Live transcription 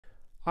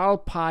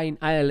Alpine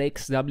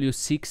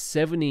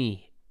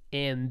iLX-W670,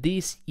 and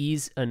this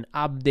is an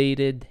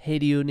updated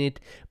head unit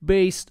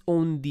based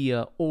on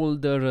the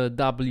older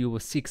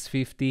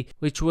W650,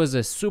 which was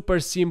a super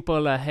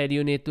simple head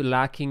unit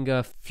lacking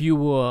a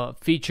few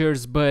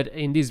features. But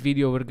in this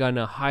video we're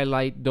gonna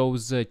highlight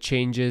those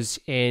changes,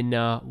 and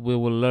we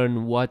will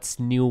learn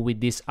what's new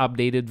with this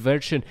updated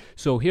version.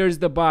 So here's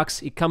the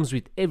box. It comes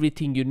with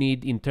everything you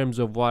need in terms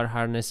of wire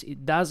harness.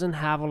 It doesn't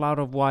have a lot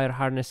of wire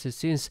harnesses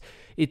since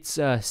it's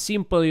a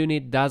simple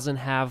unit, doesn't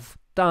have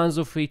tons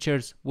of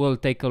features. We'll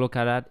take a look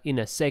at that in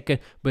a second,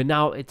 but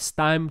now it's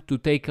time to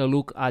take a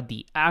look at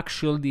the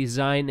actual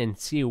design and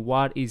see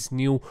what is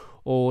new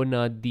on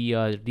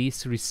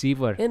this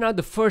receiver. And at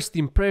the first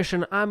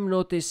impression, I'm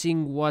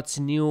noticing what's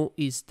new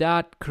is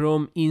that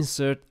chrome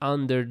insert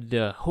under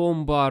the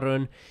home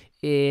button,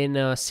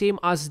 and same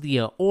as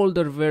the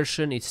older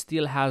version, it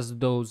still has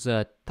those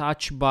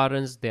touch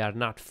buttons. They are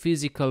not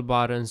physical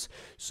buttons,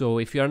 so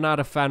if you're not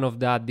a fan of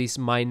that, this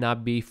might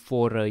not be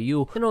for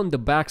you. And on the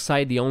back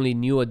side, the only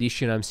new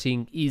addition I'm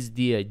seeing is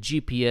the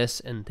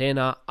GPS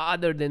antenna.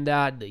 Other than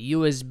that, the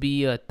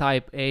USB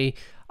type A.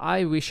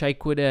 I wish I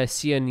could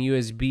see an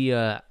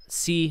USB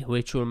C,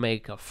 which will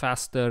make a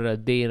faster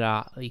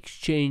data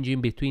exchanging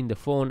between the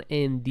phone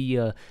and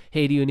the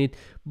head unit.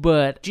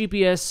 But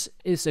GPS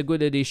is a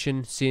good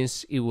addition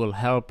since it will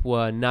help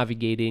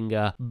navigating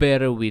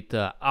better with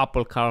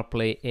Apple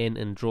CarPlay and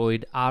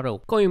Android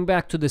Auto. Going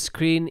back to the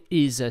screen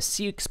is a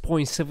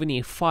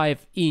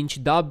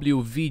 6.75-inch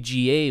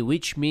WVGA,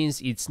 which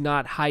means it's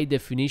not high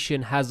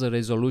definition, has a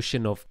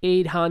resolution of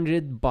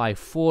 800 by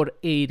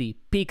 480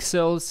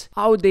 pixels.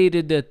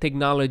 Outdated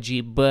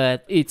technology,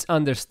 but it's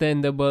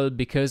understandable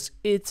because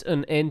it's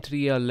an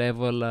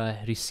entry-level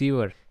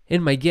receiver.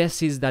 And my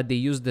guess is that they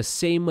use the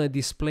same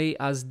display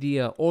as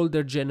the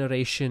older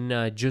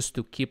generation just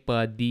to keep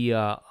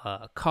the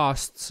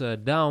costs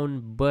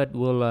down, but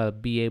we'll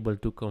be able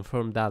to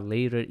confirm that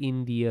later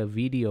in the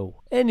video.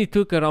 And it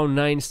took around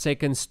 9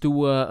 seconds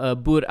to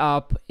boot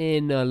up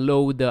and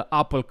load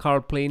Apple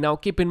CarPlay. Now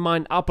keep in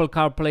mind, Apple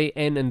CarPlay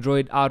and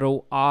Android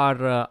Auto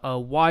are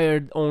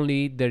wired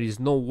only. There is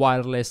no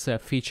wireless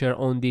feature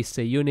on this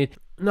unit.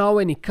 Now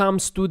when it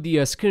comes to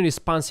the screen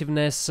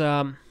responsiveness,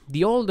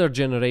 the older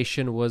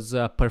generation was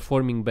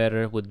performing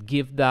better, would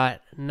give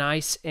that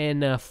nice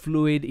and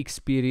fluid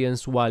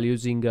experience while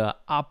using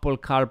Apple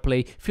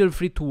CarPlay. Feel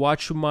free to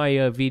watch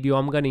my video.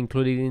 I'm gonna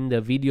include it in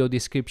the video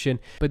description.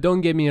 But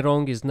don't get me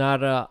wrong, it's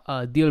not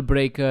a deal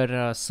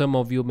breaker. Some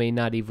of you may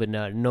not even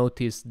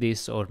notice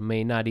this or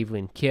may not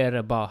even care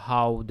about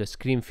how the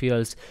screen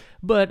feels.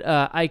 But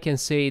I can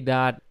say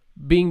that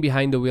being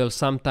behind the wheel,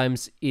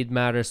 sometimes it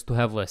matters to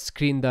have a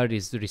screen that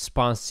is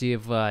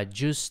responsive,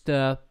 just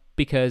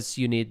because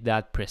you need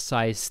that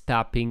precise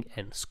tapping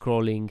and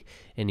scrolling,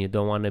 and you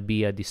don't want to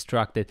be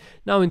distracted.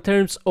 Now in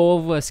terms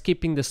of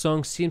skipping the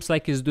song, seems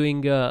like it's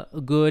doing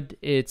good.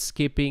 It's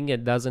skipping,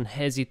 it doesn't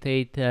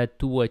hesitate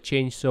to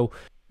change. So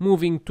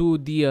moving to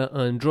the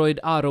Android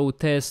Auto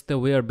test,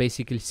 we are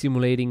basically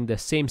simulating the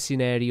same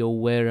scenario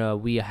where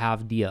we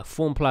have the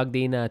phone plugged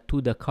in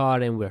to the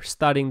car and we're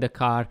starting the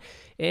car,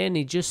 and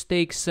it just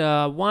takes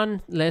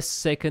 1 less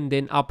second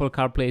than Apple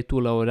CarPlay to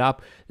load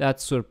up.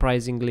 That's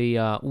surprisingly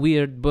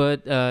weird,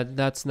 but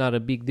that's not a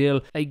big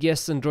deal. I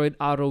guess Android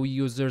Auto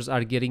users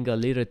are getting a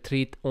little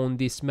treat on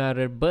this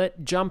matter.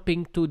 But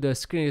jumping to the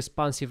screen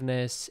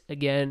responsiveness,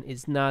 again,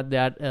 it's not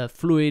that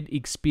fluid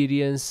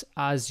experience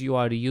as you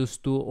are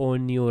used to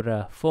on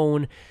your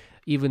phone,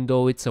 even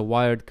though it's a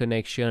wired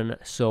connection.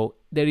 So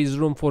there is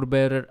room for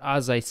better,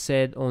 as I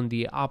said, on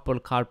the Apple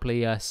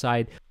CarPlay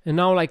side. And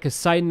now, like a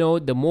side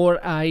note, the more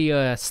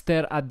I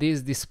stare at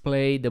this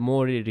display, the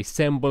more it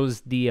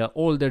resembles the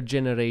older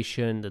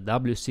generation, the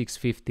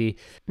W650.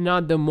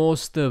 Not the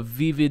most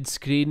vivid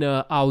screen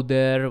out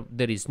there.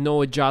 There is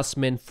no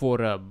adjustment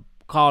for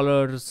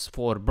colors,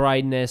 for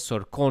brightness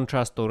or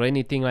contrast or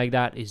anything like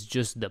that. It's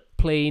just the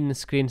plain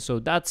screen. So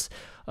that's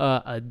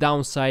a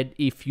downside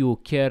if you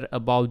care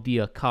about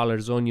the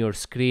colors on your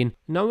screen.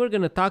 Now we're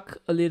gonna talk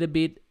a little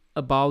bit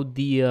about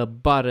the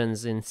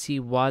buttons and see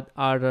what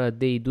are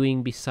they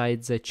doing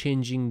besides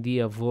changing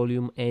the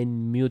volume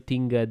and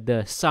muting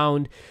the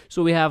sound.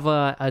 So we have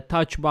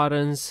touch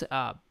buttons,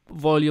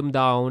 volume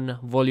down,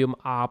 volume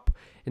up,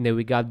 and then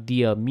we got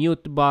the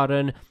mute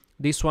button.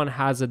 This one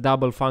has a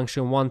double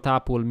function. One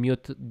tap will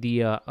mute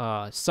the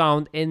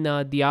sound, and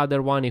the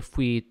other one, if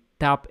we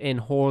tap and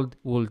hold,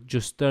 will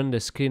just turn the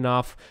screen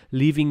off,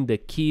 leaving the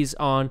keys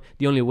on.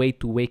 The only way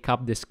to wake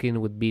up the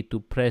screen would be to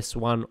press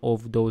one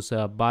of those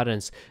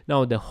buttons.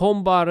 Now the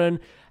home button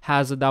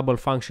has a double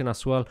function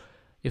as well.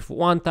 If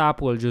one tap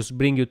will just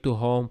bring you to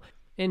home,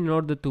 and in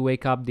order to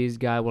wake up this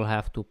guy, we'll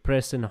have to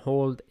press and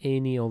hold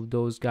any of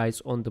those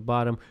guys on the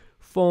bottom.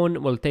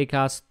 Phone will take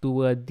us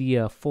to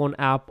the phone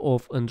app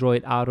of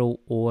Android Auto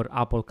or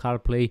Apple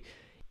CarPlay.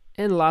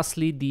 And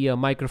lastly, the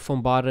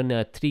microphone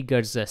button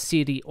triggers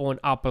Siri on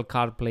Apple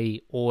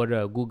CarPlay or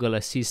Google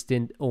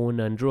Assistant on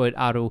Android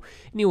Auto,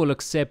 and you will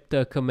accept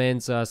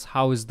commands as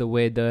how is the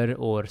weather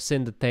or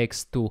send a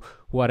text to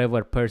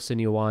whatever person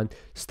you want,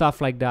 stuff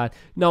like that.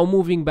 Now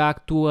moving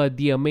back to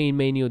the main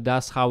menu,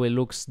 that's how it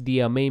looks.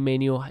 The main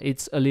menu,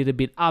 it's a little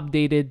bit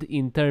updated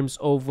in terms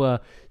of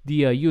the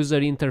user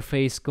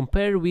interface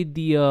compared with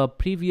the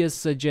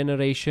previous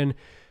generation.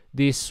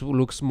 This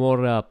looks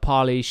more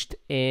polished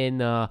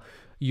and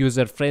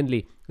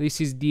user-friendly. This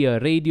is the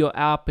radio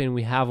app, and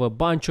we have a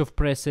bunch of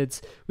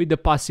presets with the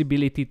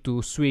possibility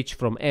to switch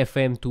from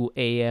FM to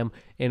AM,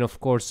 and of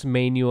course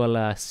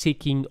manual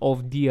seeking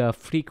of the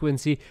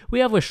frequency.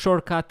 We have a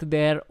shortcut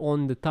there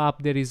on the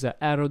top. There is an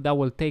arrow that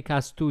will take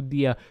us to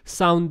the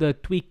sound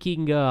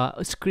tweaking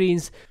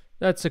screens.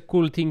 That's a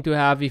cool thing to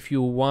have if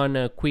you want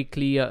to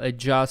quickly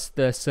adjust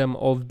some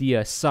of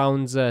the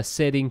sounds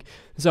setting.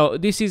 So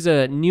this is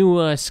a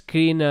new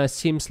screen.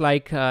 Seems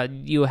like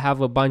you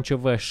have a bunch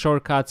of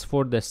shortcuts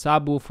for the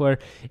subwoofer,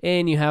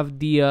 and you have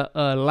the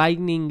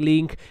lightning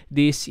link.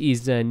 This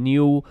is a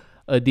new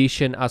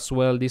addition as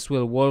well. This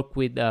will work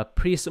with a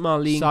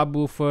Prisma Link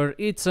subwoofer.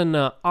 It's an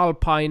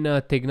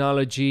Alpine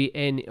technology,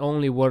 and it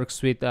only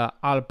works with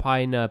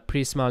Alpine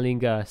Prisma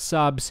Link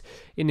subs,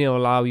 and it will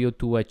allow you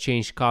to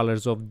change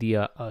colors of the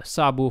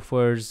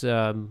subwoofers,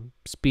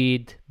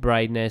 speed,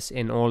 brightness,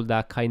 and all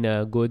that kind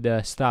of good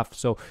stuff.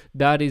 So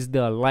that is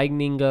the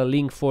lightning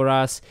link for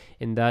us,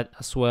 and that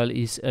as well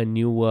is a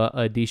new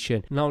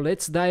addition. Now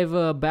let's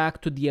dive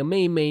back to the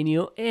main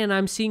menu, and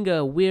I'm seeing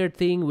a weird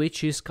thing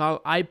which is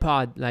called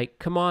iPod. Like,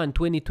 come on,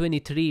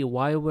 2023,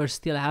 why we're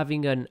still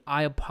having an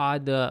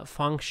iPod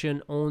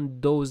function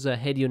on those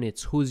head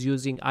units? Who's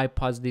using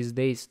iPods these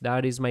days?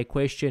 That is my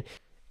question.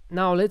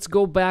 Now let's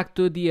go back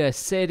to the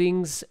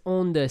settings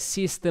on the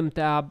system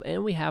tab,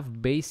 and we have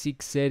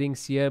basic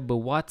settings here, but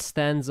what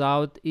stands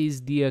out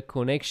is the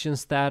connection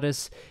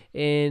status.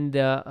 And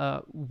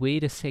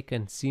wait a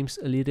second, seems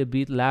a little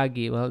bit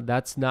laggy. Well,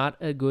 that's not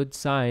a good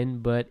sign,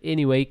 but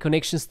anyway,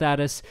 connection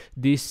status,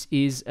 this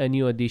is a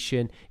new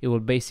addition. It will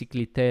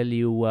basically tell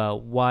you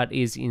what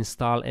is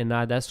installed and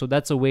not that. So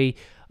that's a way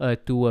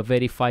to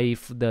verify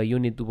if the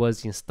unit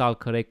was installed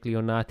correctly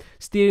or not.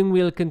 Steering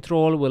wheel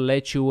control will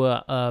let you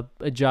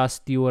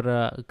adjust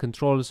your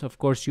controls. Of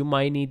course, you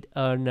might need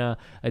an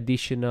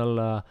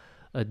additional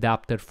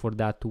adapter for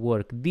that to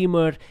work.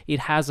 Dimmer, it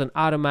has an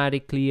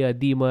automatically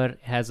dimmer. It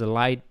has a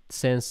light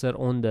sensor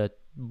on the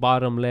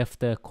bottom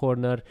left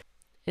corner.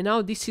 And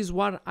now this is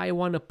what I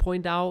want to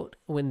point out.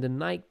 When the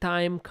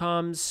nighttime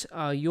comes,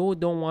 you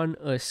don't want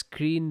a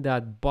screen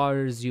that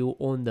bothers you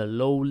on the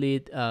low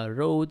lit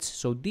roads.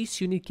 So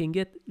this unit can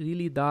get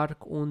really dark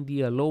on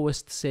the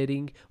lowest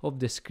setting of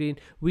the screen,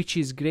 which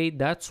is great.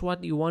 That's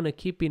what you want to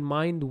keep in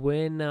mind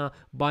when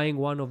buying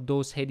one of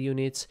those head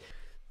units.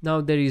 Now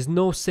there is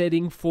no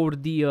setting for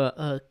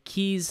the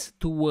keys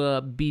to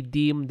be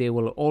dim. They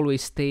will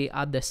always stay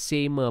at the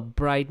same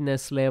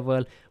brightness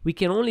level. We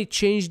can only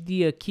change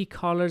the key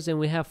colors, and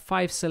we have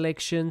 5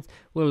 selections.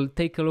 We'll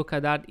take a look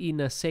at that in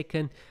a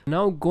second.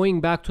 Now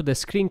going back to the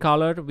screen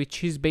color,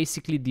 which is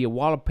basically the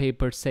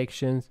wallpaper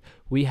sections,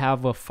 we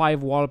have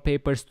 5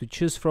 wallpapers to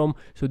choose from.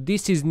 So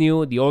this is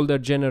new. The older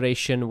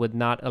generation would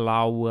not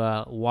allow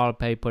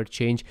wallpaper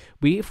change.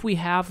 But if we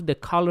have the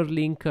color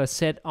link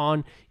set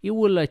on, it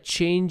will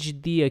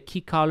change the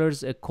key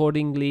colors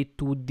accordingly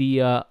to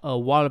the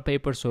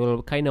wallpaper. So it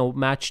will kind of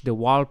match the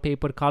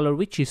wallpaper color,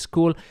 which is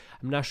cool.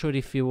 I'm not sure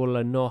if you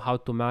will know how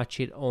to match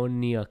it on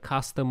the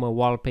custom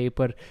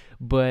wallpaper,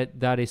 but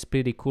that is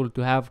pretty cool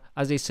to have.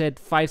 As I said,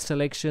 5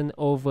 selection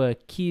of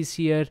keys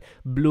here: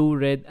 blue,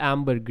 red,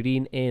 amber,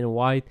 green, and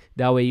white.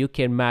 That way you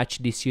can match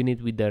this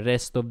unit with the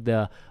rest of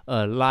the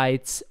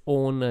lights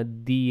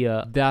on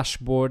the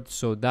dashboard.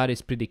 So that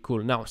is pretty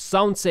cool. Now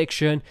sound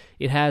section,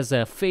 it has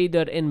a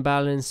fader and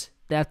balance.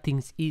 That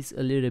thing is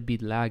a little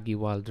bit laggy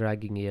while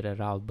dragging it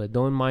around, but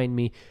don't mind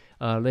me.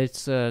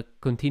 Let's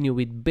continue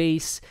with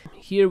bass.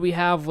 Here we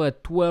have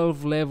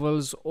 12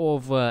 levels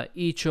of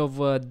each of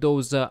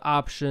those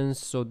options,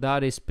 so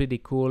that is pretty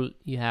cool.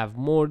 You have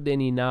more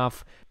than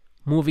enough.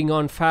 Moving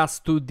on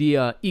fast to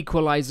the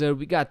equalizer,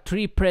 we got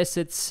 3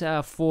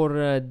 presets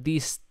for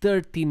this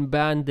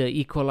 13-band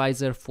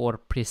equalizer for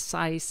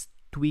precise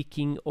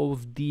tweaking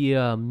of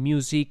the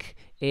music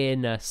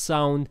and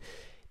sound.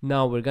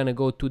 Now we're gonna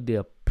go to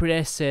the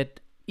preset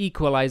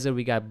equalizer.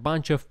 We got a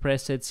bunch of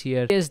presets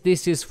here. Yes,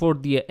 this is for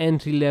the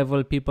entry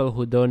level people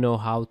who don't know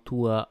how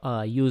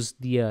to use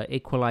the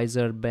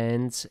equalizer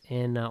bands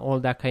and all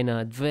that kind of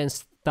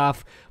advanced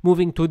stuff.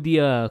 Moving to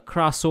the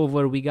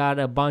crossover, we got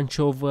a bunch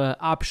of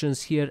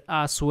options here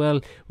as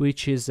well,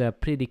 which is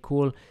pretty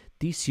cool.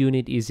 This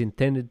unit is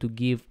intended to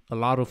give a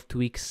lot of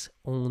tweaks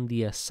on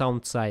the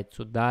sound side,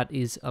 so that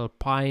is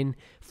Alpine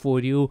for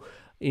you.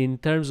 In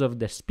terms of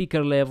the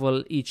speaker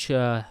level, each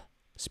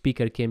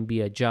speaker can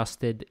be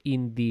adjusted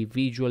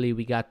individually.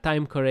 We got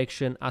time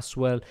correction as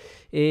well,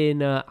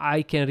 and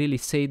I can really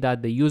say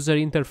that the user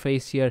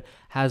interface here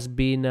has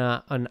been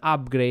an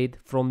upgrade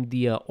from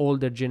the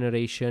older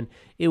generation.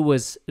 It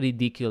was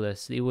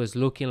ridiculous. It was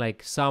looking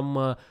like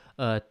some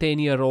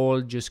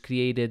 10-year-old just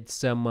created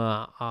some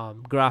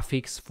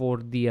graphics for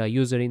the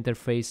user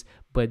interface,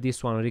 but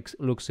this one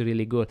looks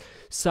really good.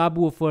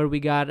 Subwoofer, we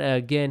got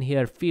again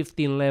here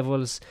 15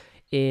 levels,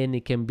 and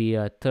it can be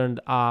turned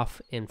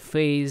off and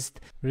phased.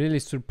 Really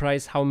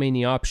surprised how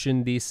many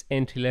options this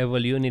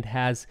entry-level unit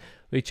has,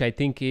 which I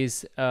think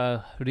is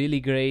really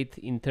great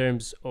in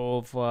terms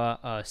of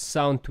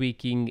sound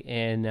tweaking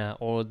and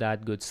all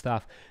that good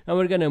stuff. Now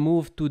we're gonna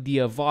move to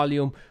the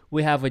volume.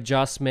 We have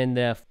adjustment,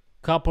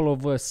 couple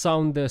of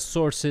sound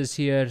sources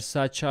here,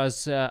 such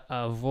as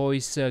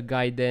voice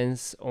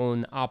guidance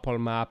on Apple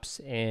Maps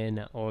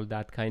and all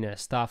that kind of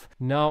stuff.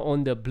 Now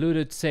on the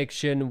Bluetooth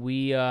section,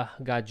 we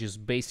got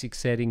just basic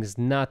settings,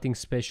 nothing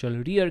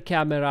special. Rear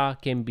camera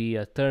can be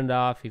turned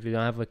off. If you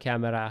don't have a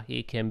camera,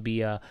 it can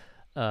be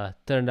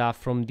turned off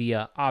from the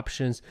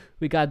options.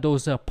 We got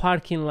those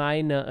parking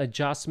line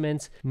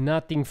adjustments.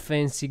 Nothing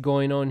fancy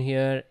going on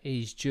here.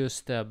 It's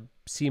just a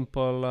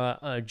simple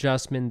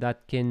adjustment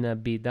that can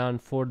be done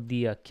for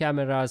the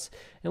cameras.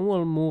 And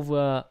we'll move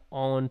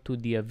on to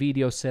the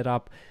video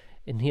setup.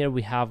 And here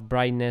we have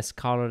brightness,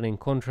 color, and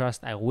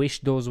contrast. I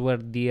wish those were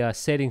the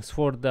settings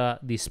for the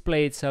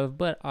display itself,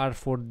 but are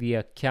for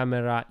the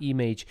camera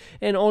image.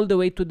 And all the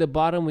way to the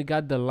bottom, we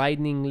got the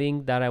lightning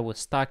link that I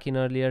was talking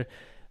earlier.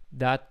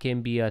 That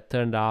can be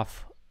turned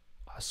off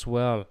as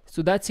well.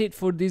 So that's it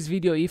for this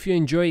video. If you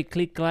enjoy,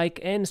 click like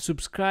and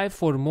subscribe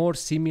for more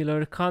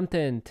similar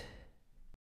content.